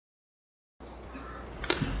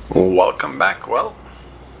Welcome back. Well,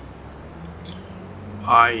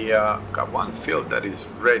 I got one field that is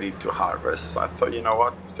ready to harvest. So I thought, you know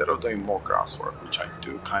what, instead of doing more grass work, which I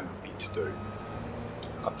do kind of need to do,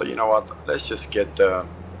 I thought, you know what, let's just get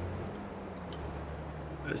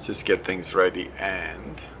things ready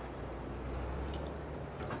and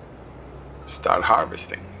start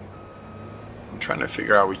harvesting. I'm trying to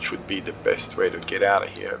figure out which would be the best way to get out of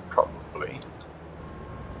here.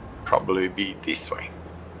 Probably be this way.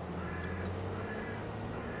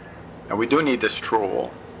 And we do need a straw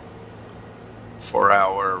for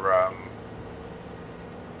our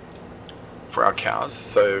cows.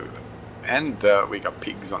 So, and we got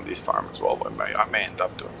pigs on this farm as well. I may end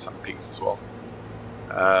up doing some pigs as well.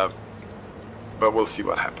 But we'll see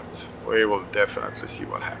what happens. We will definitely see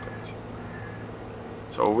what happens.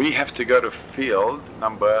 So we have to go to field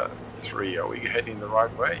number 3. Are we heading the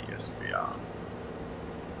right way? Yes, we are.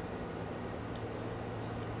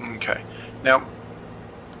 Okay. Now,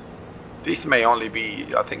 this may only be,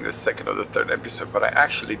 I think, the second or the third episode, but I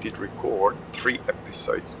actually did record 3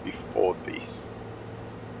 episodes before this.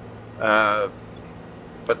 But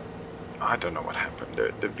I don't know what happened.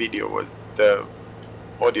 The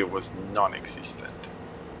audio was non-existent,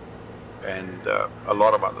 and a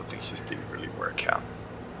lot of other things just didn't really work out.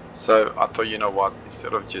 So I thought, you know what,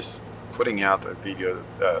 instead of just putting out a video,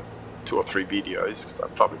 2 or 3 videos, because I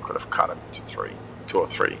probably could have cut them into 2 or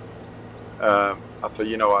 3. I thought,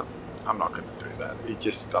 you know what, I'm not going to do that. It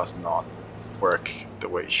just does not work the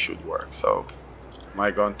way it should work. So am I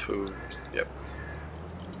going to, yep.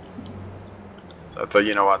 So I thought,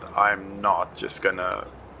 you know what, I'm not just gonna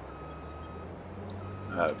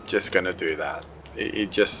do that. It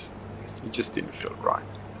just didn't feel right.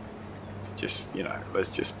 So just, you know, let's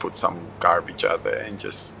just put some garbage out there and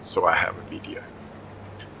just so I have a video.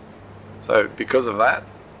 So because of that,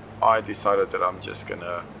 I decided that I'm just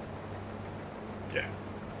gonna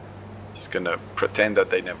pretend that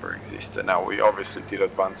they never existed. Now we obviously did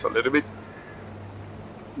advance a little bit,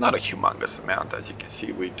 not a humongous amount. As you can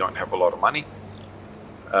see, we don't have a lot of money.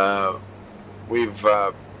 We've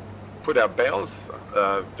put our bales,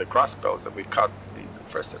 the grass bales that we cut in the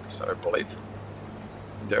first episode, I believe.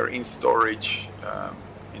 They're in storage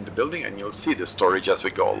in the building, and you'll see the storage as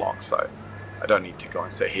we go along. So I don't need to go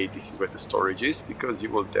and say, hey, this is where the storage is, because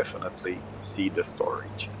you will definitely see the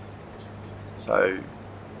storage. So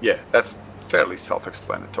yeah, that's fairly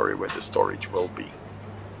self-explanatory where the storage will be.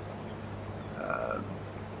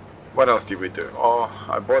 What else did we do? Oh,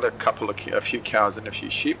 I bought a few cows and a few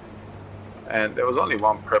sheep, and there was only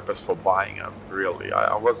one purpose for buying them, really.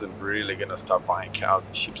 I wasn't really going to start buying cows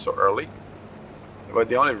and sheep so early, but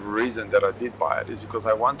the only reason that I did buy it is because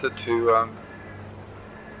I wanted to oh,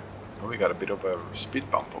 we got a bit of a speed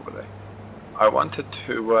bump over there. I wanted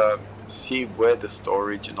to see where the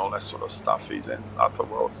storage and all that sort of stuff is, and I thought,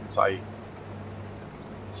 well, since I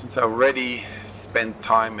already spent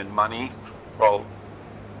time and money, well,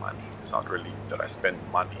 money, it's not really that I spend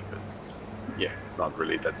money, because yeah, it's not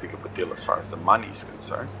really that big of a deal as far as the money is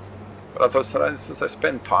concerned. But I thought, since I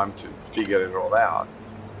spent time to figure it all out,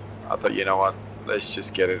 I thought, you know what, let's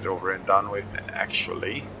just get it over and done with, and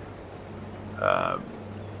actually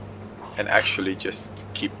just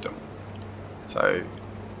keep them. So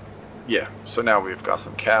yeah, so now we've got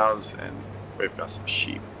some cows and we've got some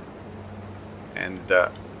sheep, and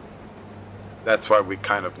that's why we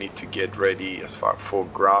kind of need to get ready as far for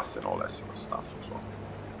grass and all that sort of stuff as well.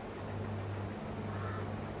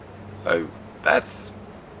 So that's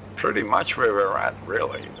pretty much where we're at,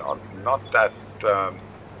 really. Not that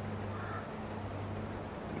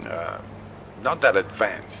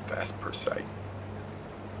advanced as per se.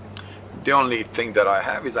 The only thing that I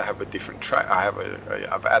have is I have a different track. I've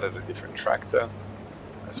added a different tractor.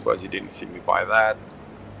 I suppose you didn't see me buy that,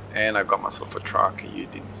 and I got myself a truck. You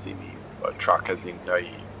didn't see me a truck, as in a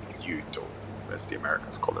ute, or as the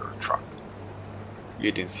Americans call it, a truck.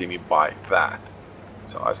 You didn't see me buy that.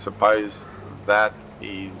 So I suppose that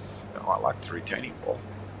is, I like the retaining wall.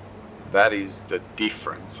 That is the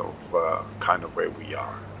difference of kind of where we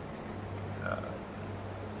are,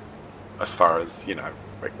 as far as, you know,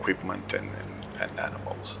 equipment and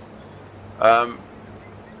animals.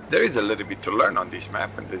 There is a little bit to learn on this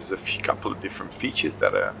map, and there's a couple of different features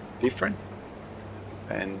that are different,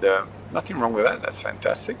 and nothing wrong with that. That's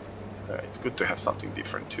fantastic. It's good to have something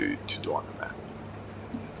different to do on the map.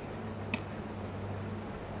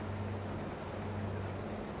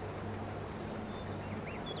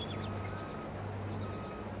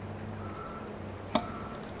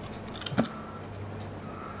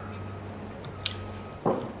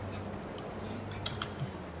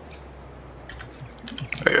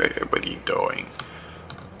 What are you doing?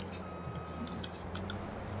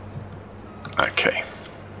 Okay.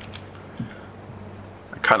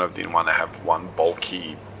 I kind of didn't want to have one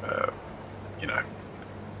bulky, you know,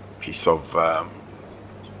 piece of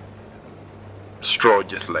straw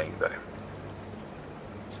just laying there.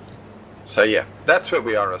 So yeah, that's where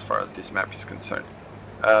we are as far as this map is concerned.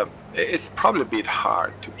 It's probably a bit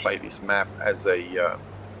hard to play this map as a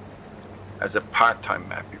part-time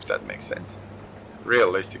map, if that makes sense.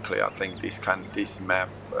 Realistically, I think this map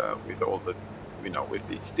with all the, you know, with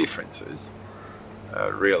its differences,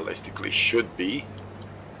 realistically should be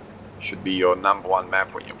your #1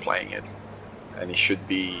 map when you're playing it, and it should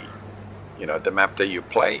be, you know, the map that you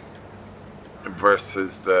play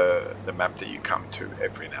versus the map that you come to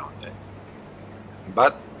every now and then.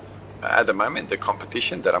 But at the moment, the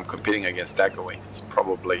competition that I'm competing against Daggerwing is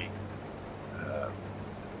probably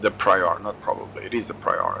it is the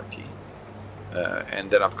priority. And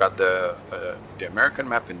then I've got the American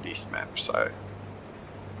map and this map, so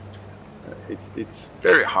it's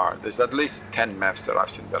very hard. There's at least 10 maps that I've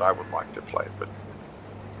seen that I would like to play, but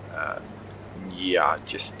yeah,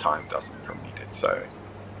 just time doesn't permit it. So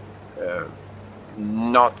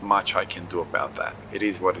not much I can do about that. It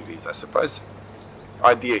is what it is, I suppose.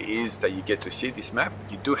 Idea is that you get to see this map.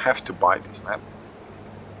 You do have to buy this map.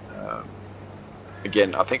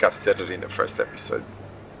 Again, I think I've said it in the first episode.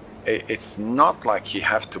 It's not like you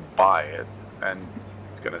have to buy it and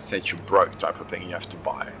it's going to set you broke type of thing. You have to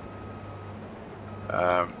buy it.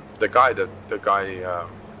 The guy,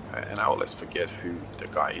 and I always forget who the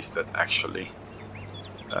guy is that actually.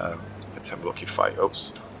 Let's have a look if I.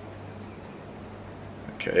 Oops.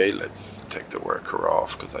 Okay, let's take the worker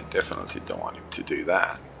off because I definitely don't want him to do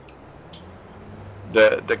that.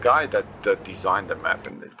 The guy that designed the map,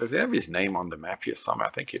 and does it have his name on the map here somewhere?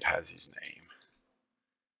 I think it has his name.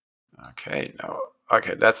 Okay, no.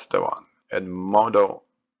 Okay, that's the one. Edmodo,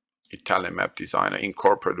 Italian map designer,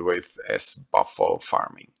 incorporated with S. Buffalo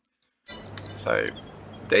Farming. So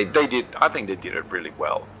they did. I think they did it really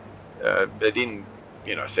well. They didn't,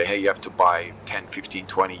 you know, say, hey, you have to buy 10, 15,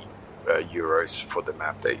 20 euros for the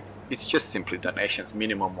map. It's just simply donations,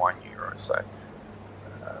 minimum €1. So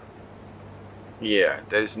yeah,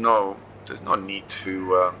 there's no need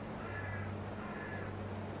to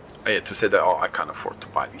say that, oh, I can't afford to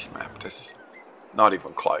buy this map. There's not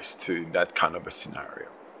even close to that kind of a scenario.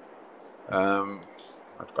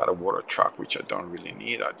 I've got a water truck, which I don't really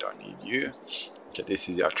need. I don't need you. Okay, this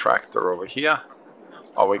is our tractor over here.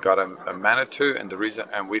 Oh, we got a Manitou, and the reason,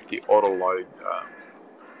 and with the auto load,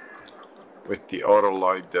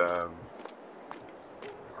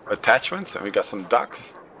 attachments, and we got some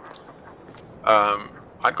ducks.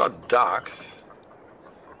 I got ducks.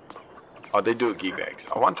 Oh, they do give eggs.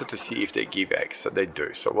 I wanted to see if they give eggs, so they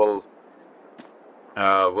do. So we'll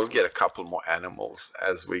get a couple more animals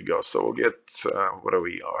as we go. So we'll get what do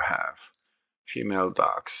we have? Female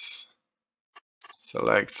ducks.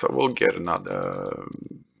 Select. So we'll get another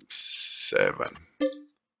 7.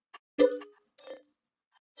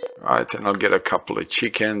 Right, and I'll get a couple of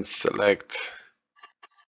chickens. Select.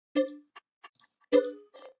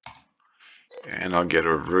 And I'll get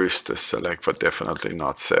a rooster. Select, but definitely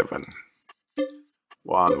not 7.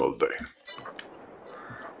 1 will do.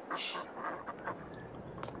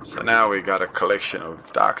 So now we got a collection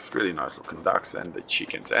of ducks, really nice looking ducks, and the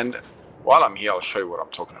chickens. And while I'm here, I'll show you what I'm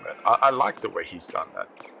talking about. I like the way he's done that.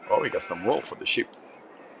 Oh, we got some wool for the sheep.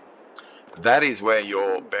 That is where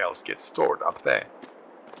your bales get stored, up there.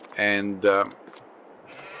 And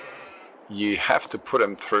you have to put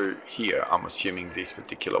them through here. I'm assuming this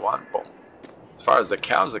particular one. Boom. As far as the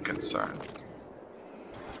cows are concerned,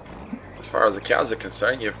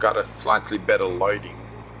 you've got a slightly better loading.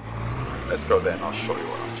 Let's go there and I'll show you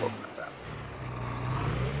what I'm talking about.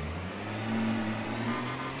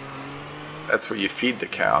 That's where you feed the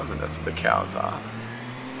cows, and that's where the cows are.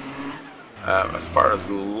 As far as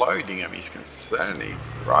loading them is concerned,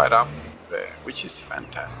 it's right up there, which is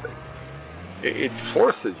fantastic. It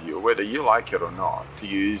forces you, whether you like it or not, to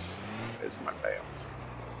use, there's my bales.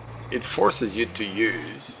 It forces you to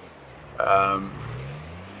use the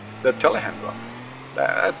telehandler.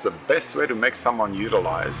 That's the best way to make someone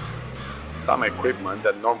utilize some equipment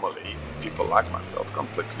that normally people like myself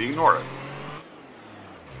completely ignore it.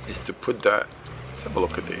 Is to put the, let's have a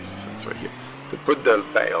look at this since we're here. To put the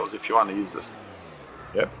bales, if you want to use this.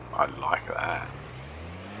 Yep, I like that.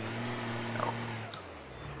 Now,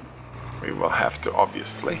 we will have to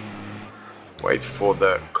obviously wait for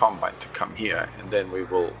the combine to come here, and then we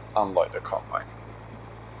will unload the combine.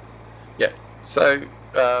 Yeah, so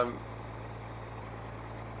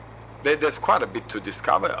there's quite a bit to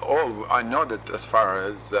discover. I know that as far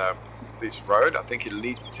as this road, I think it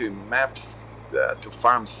leads to maps to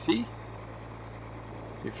Farm C.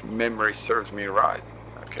 if memory serves me right.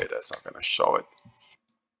 Okay, that's not going to show it.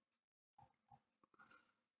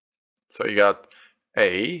 So you got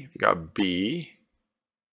A, you got B.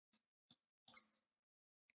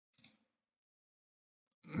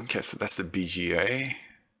 Okay, so that's the BGA.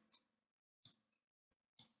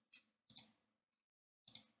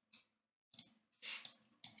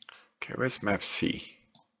 Okay, where's map C?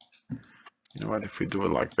 You know what, if we do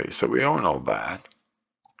it like this, so we own all that.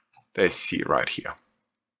 There's C right here.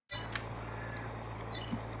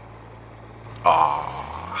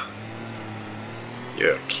 Ah,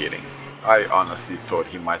 you're kidding. I honestly thought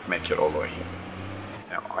he might make it all the way here.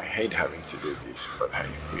 Now, I hate having to do this, but hey,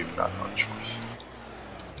 we've got no choice.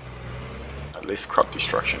 At least crop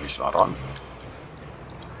destruction is not on.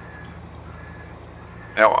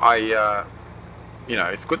 Now, you know,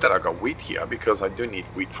 it's good that I got wheat here because I do need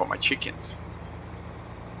wheat for my chickens.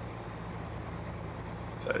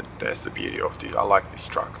 So that's the beauty of the, I like this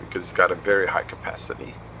truck because it's got a very high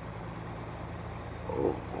capacity.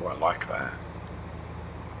 Oh, I like that.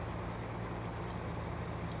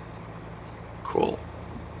 Cool.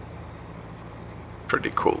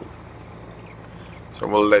 Pretty cool. So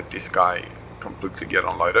we'll let this guy completely get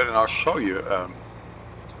unloaded, and I'll show you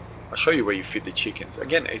where you feed the chickens.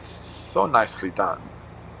 Again, it's so nicely done.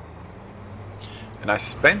 And I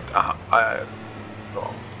spent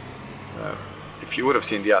if you would have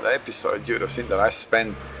seen the other episode, you would have seen that I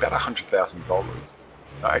spent about $100,000.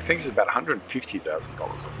 I think it's about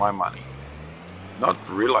 $150,000 of my money, not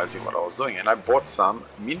realizing what I was doing. And I bought some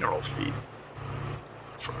mineral feed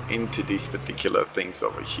into these particular things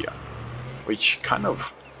over here, which kind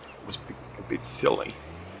of was a bit silly.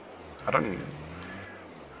 I don't.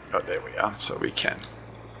 Oh, there we are. So we can.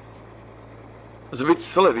 It was a bit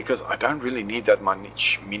silly because I don't really need that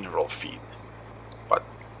much mineral feed, but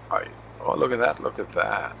oh, look at that, look at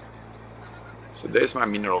that. So there's my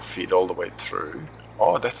mineral feed all the way through.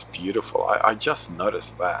 Oh, that's beautiful. I just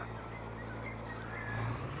noticed that.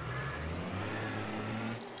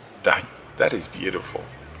 That is beautiful.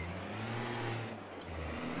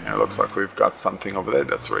 And it looks like we've got something over there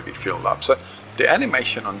that's already filled up. So the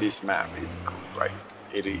animation on this map is great.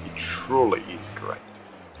 It truly is great.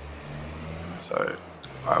 So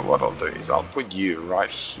what I'll do is I'll put you right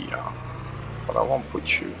here, but I won't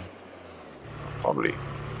put you. I'll probably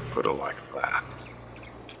put it like that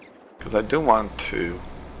because I do want to.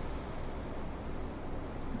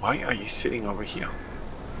 Why are you sitting over here?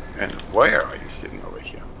 And where are you sitting over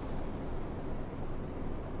here?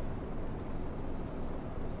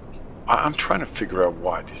 I'm trying to figure out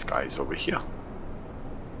why this guy is over here.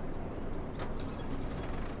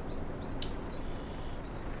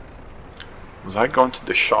 Was I going to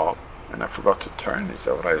the shop and I forgot to turn? Is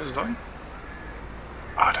that what I was doing?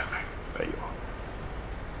 I don't know. There you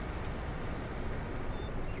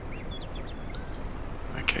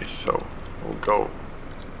are. Okay, so we'll go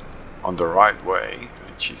on the right way,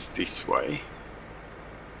 which is this way.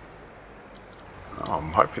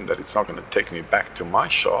 I'm hoping that it's not going to take me back to my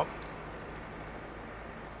shop.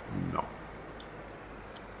 No.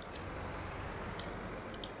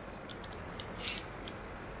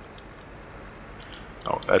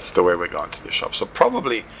 No, that's the way we're going to the shop. So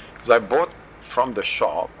probably, because I bought from the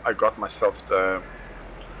shop, I got myself the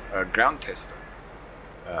ground tester.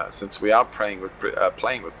 Since we are playing with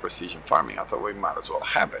precision farming, I thought we might as well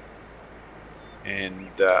have it. And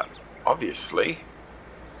obviously,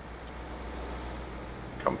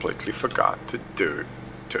 completely forgot to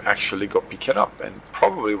actually go pick it up. And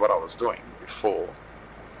probably what I was doing before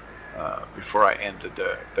I ended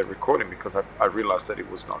the recording, because I realized that it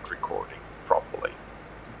was not recording properly.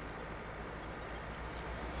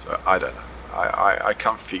 So I don't know. I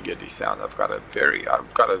can't figure this out. I've got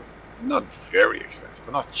a not very expensive,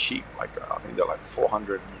 but not cheap. Like I think they're like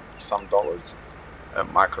 $400 some a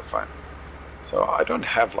microphone. So I don't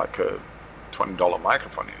have like a $20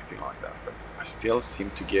 microphone or anything like that. But I still seem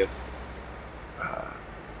to get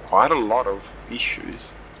quite a lot of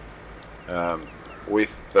issues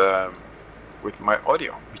with my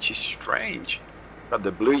audio, which is strange. Got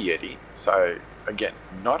the Blue Yeti, so again,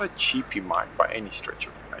 not a cheapy mic by any stretch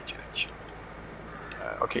of imagination.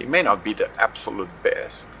 Okay, it may not be the absolute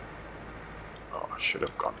best. Oh, I should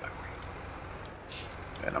have gone that way.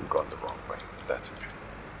 And I'm going the wrong way. That's okay.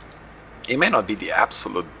 It may not be the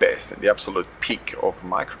absolute best and the absolute peak of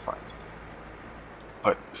microphones,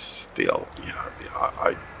 but still, you know,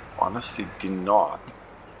 I honestly did not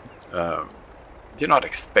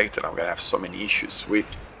expect that I'm going to have so many issues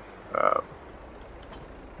with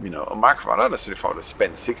you know, a microphone. I don't know if I would have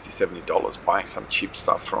spent $60, $70 buying some cheap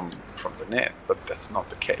stuff from the net, but that's not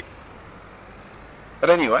the case. But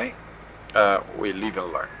anyway, We live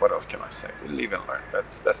and learn. What else can I say? We live and learn.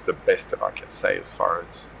 That's the best that I can say as far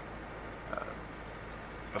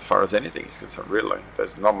as anything is concerned. Really,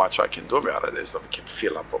 there's not much I can do about it. There's I can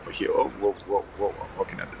fill up over here. Oh, whoa, whoa, whoa! I'm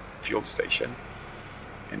looking at the fuel station,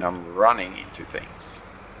 and I'm running into things.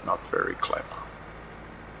 Not very clever.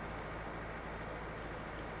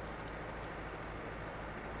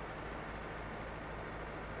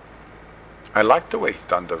 I like the way it's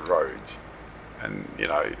done the road, and you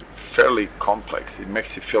know, fairly complex. It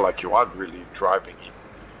makes you feel like you are really driving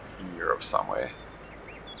in Europe somewhere.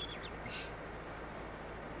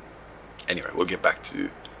 Anyway, we'll get back to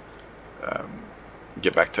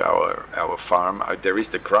our farm. There is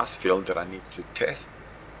the grass field that I need to test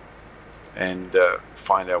and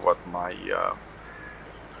find out what my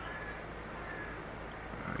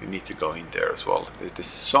you need to go in there as well. There's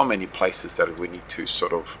so many places that we need to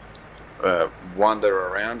sort of wander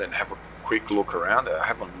around and have a quick look around. I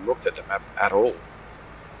haven't looked at the map at all.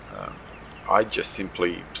 I just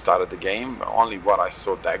simply started the game. Only what I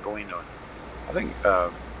saw Dagoin on, I think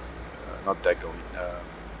not Dagoin,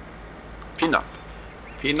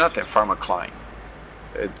 Peanut and Farmer Klein.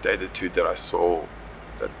 They're the two that I saw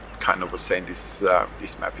that kind of was saying this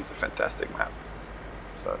map is a fantastic map.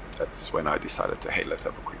 So that's when I decided to, hey, let's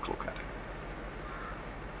have a quick look at it.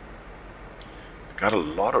 Got a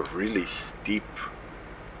lot of really steep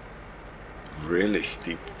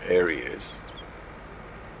areas.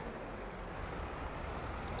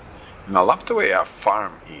 And I love the way our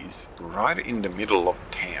farm is right in the middle of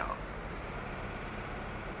town.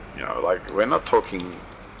 You know, like we're not talking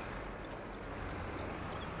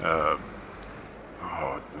oh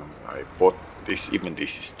no, I bought this, even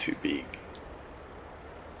this is too big.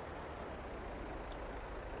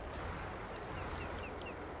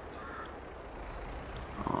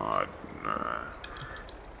 Oh no.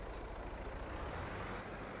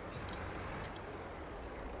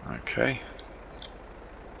 Okay.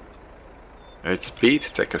 It's B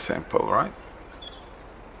to take a sample, right?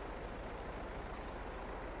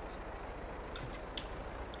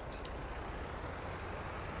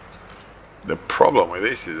 The problem with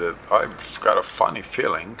this is that I've got a funny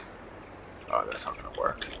feeling. Oh, that's not gonna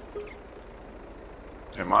work.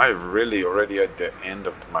 Am I really already at the end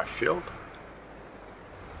of my field?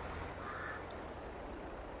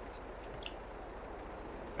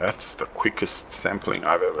 That's the quickest sampling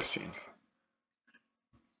I've ever seen.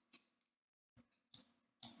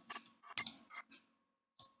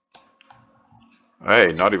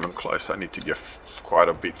 Hey, not even close. I need to get quite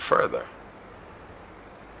a bit further.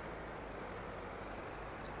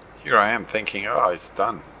 Here I am thinking, oh, it's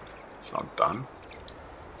done. It's not done.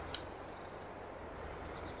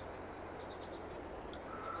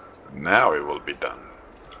 Now it will be done.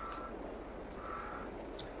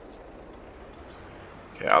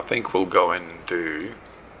 Okay, I think we'll go and do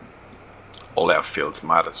all our fields,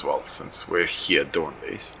 might as well, since we're here doing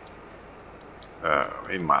this.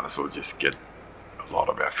 We might as well just get a lot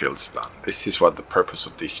of our fields done. This is what the purpose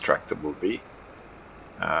of this tractor will be.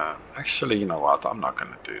 Actually, you know what? I'm not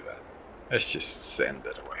going to do that. Let's just send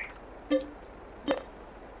it away.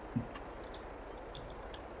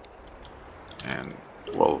 And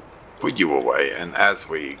we'll put you away. And as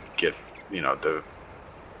we get, you know, the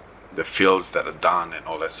fields that are done and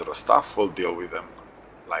all that sort of stuff, we'll deal with them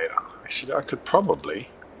later. Actually, I could probably,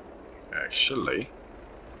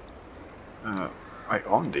 I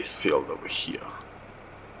own this field over here.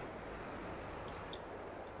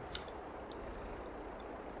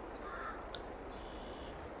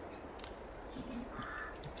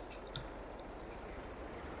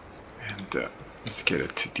 And let's get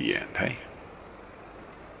it to the end, hey?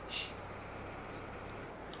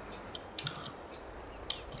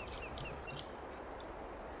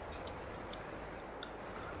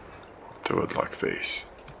 Do it like this.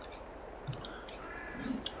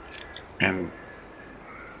 And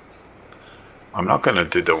I'm not gonna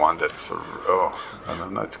do the one that's, oh, I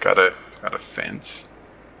don't know, it's got a fence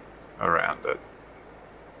around it.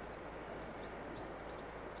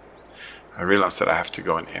 I realized that I have to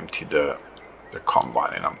go and empty the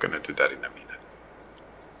combine, and I'm gonna do that in a minute.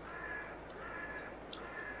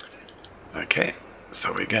 Okay,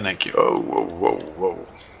 so we're gonna go, oh, whoa, whoa, whoa.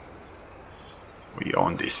 We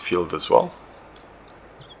own this field as well.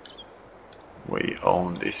 We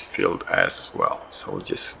own this field as well. So we'll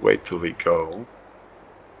just wait till we go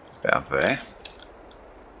about there.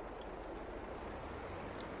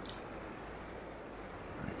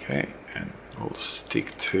 Okay, and we'll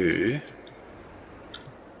stick to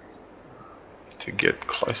get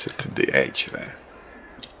closer to the edge there.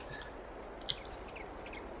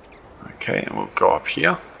 Okay, and we'll go up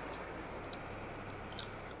here.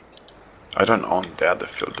 I don't own the other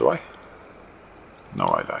field, do I? No,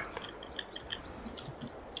 I don't.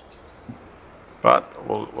 But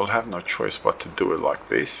we'll have no choice but to do it like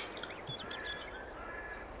this.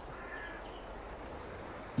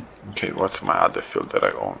 Okay, what's my other field that I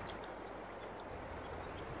own?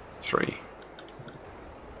 3.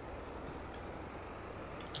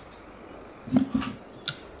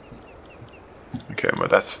 Okay, but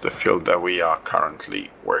that's the field that we are currently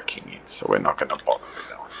working in, so we're not going to bother with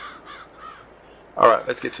that one. Alright,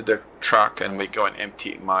 let's get to the truck and we go and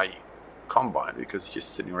empty my combine, because it's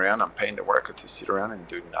just sitting around. I'm paying the worker to sit around and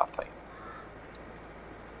do nothing.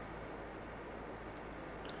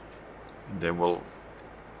 And then we'll...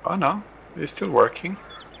 Oh no, it's still working.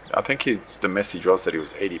 I think the message was that it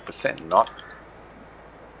was 80%, not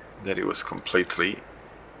that it was completely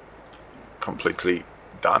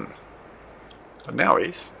done. But now it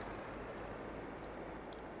is.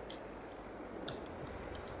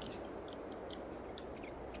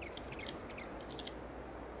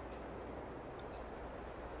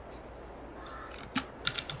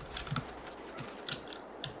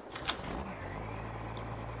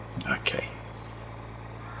 Okay.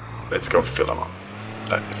 Let's go fill them up.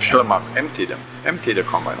 Fill them up, empty them. Empty the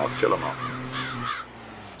combine, not fill them up.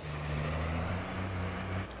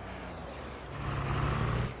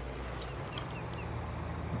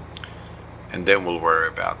 And then we'll worry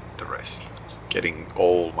about the rest. Getting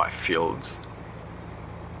all my fields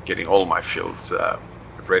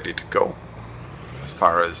ready to go. As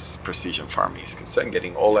far as precision farming is concerned,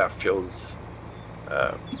 getting all our fields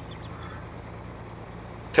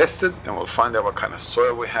tested, and we'll find out what kind of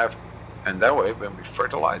soil we have, and that way when we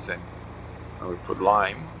fertilize it, when we put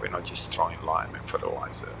lime, we're not just throwing lime and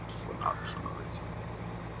fertilizer for no reason.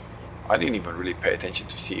 I didn't even really pay attention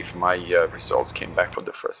to see if my results came back for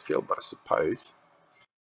the first field, but I suppose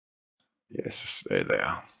yes, there they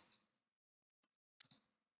are.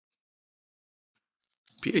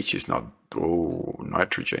 pH is not... Oh,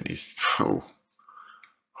 nitrogen is...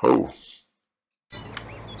 Oh.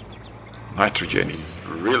 Nitrogen is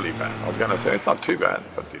really bad. I was gonna say it's not too bad,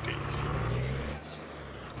 but it is.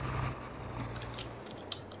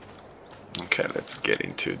 Okay, let's get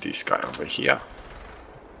into this guy over here.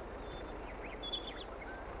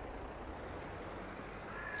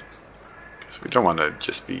 Because we don't want to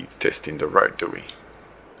just be testing the road, do we?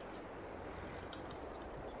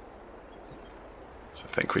 So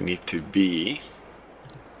I think we need to be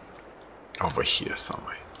over here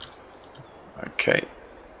somewhere. Okay.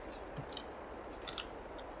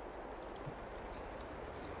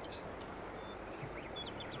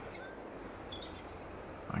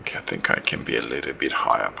 Okay, I think I can be a little bit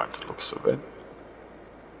higher by the looks of it.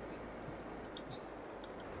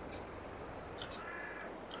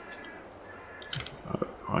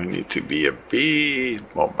 I need to be a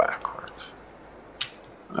bit more backwards.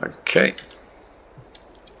 Okay.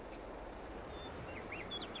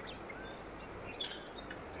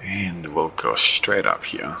 And we'll go straight up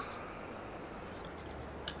here.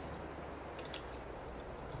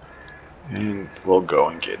 And we'll go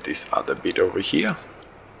and get this other bit over here.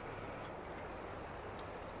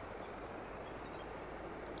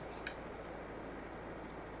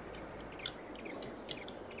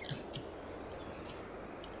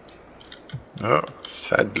 Oh,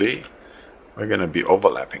 sadly, we're going to be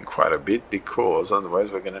overlapping quite a bit, because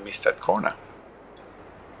otherwise we're going to miss that corner.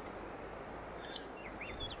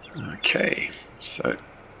 Okay, so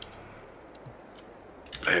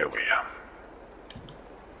there we are.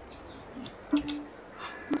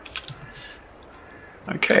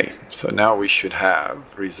 Okay, so now we should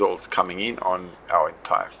have results coming in on our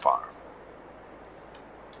entire farm.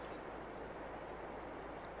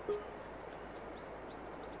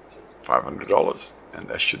 $500, and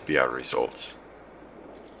that should be our results.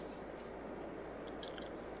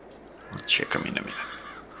 I'll check them in a minute.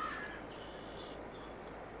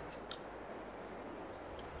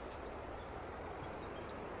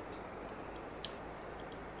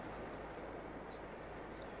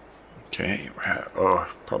 Okay, oh,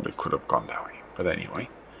 probably could have gone that way, but anyway,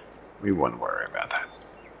 we won't worry about that.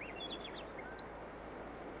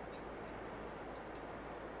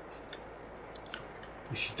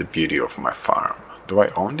 This is the beauty of my farm. Do I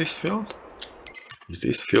own this field? Is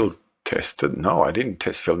this field tested? No, I didn't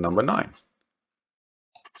test field number 9.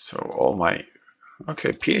 So all my...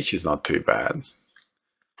 Okay, pH is not too bad.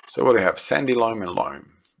 So what do I have? Sandy loam and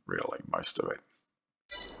loam, really, most of it.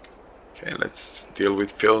 Okay, let's deal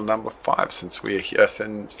with field number 5 since we are here,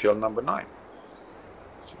 and field number 9.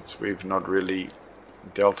 Since we've not really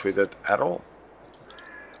dealt with it at all.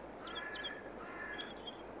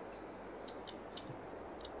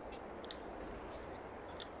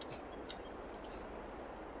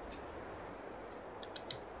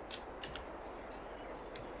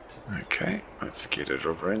 Okay, let's get it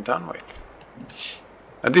over and done with.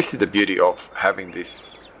 And this is the beauty of having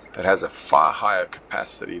this that has a far higher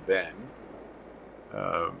capacity than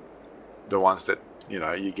the ones that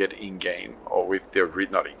you get in game or with the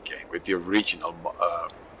not in game with the original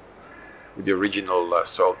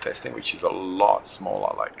soil testing, which is a lot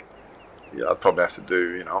smaller. Like I'd probably have to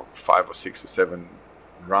do 5 or 6 or 7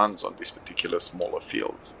 runs on these particular smaller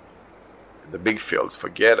fields. The big fields,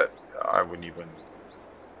 forget it. I wouldn't even.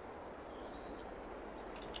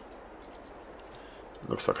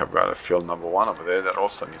 Looks like I've got a field number 1 over there that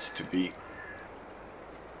also needs to be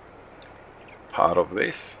part of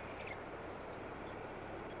this.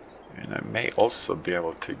 And I may also be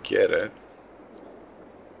able to get it.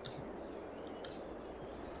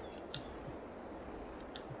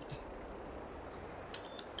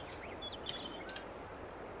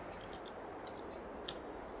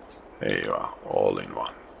 There you are, all in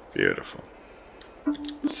one. Beautiful.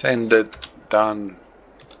 Send it, done,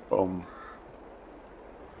 boom.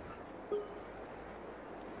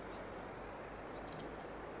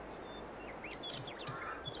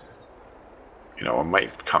 I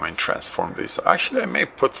might come and transform this. Actually, I may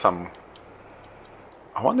put some.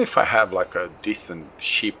 I wonder if I have like a decent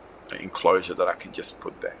sheep enclosure that I can just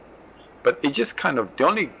put there. But it just kind of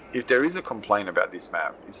if there is a complaint about this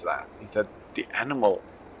map is that the animal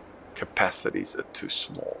capacities are too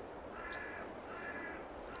small.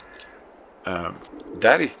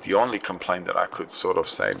 That is the only complaint that I could sort of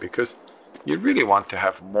say, because you really want to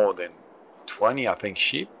have more than 20, I think,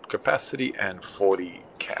 sheep capacity and 40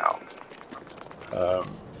 cow.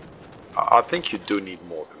 I think you do need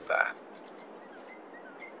more than that.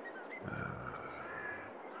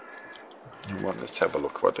 Well, let's have a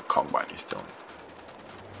look what the combine is doing.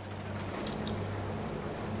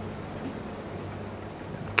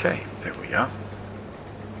 Okay, there we are.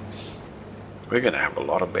 We're going to have a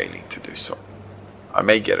lot of baling to do, so I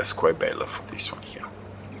may get a square baler for this one here.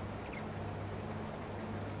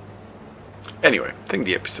 Anyway, I think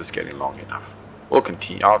the episode's getting long enough. I'll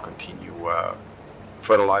continue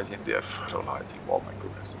fertilizing, oh my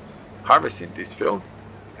goodness, harvesting this field,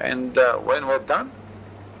 and when we're done,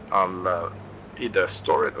 I'll either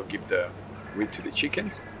store it or give the wheat to the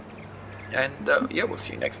chickens, and yeah, we'll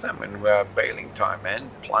see you next time when we're baling time and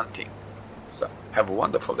planting. So have a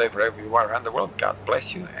wonderful day wherever you are around the world. God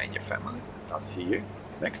bless you and your family. I'll see you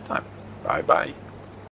next time. Bye bye.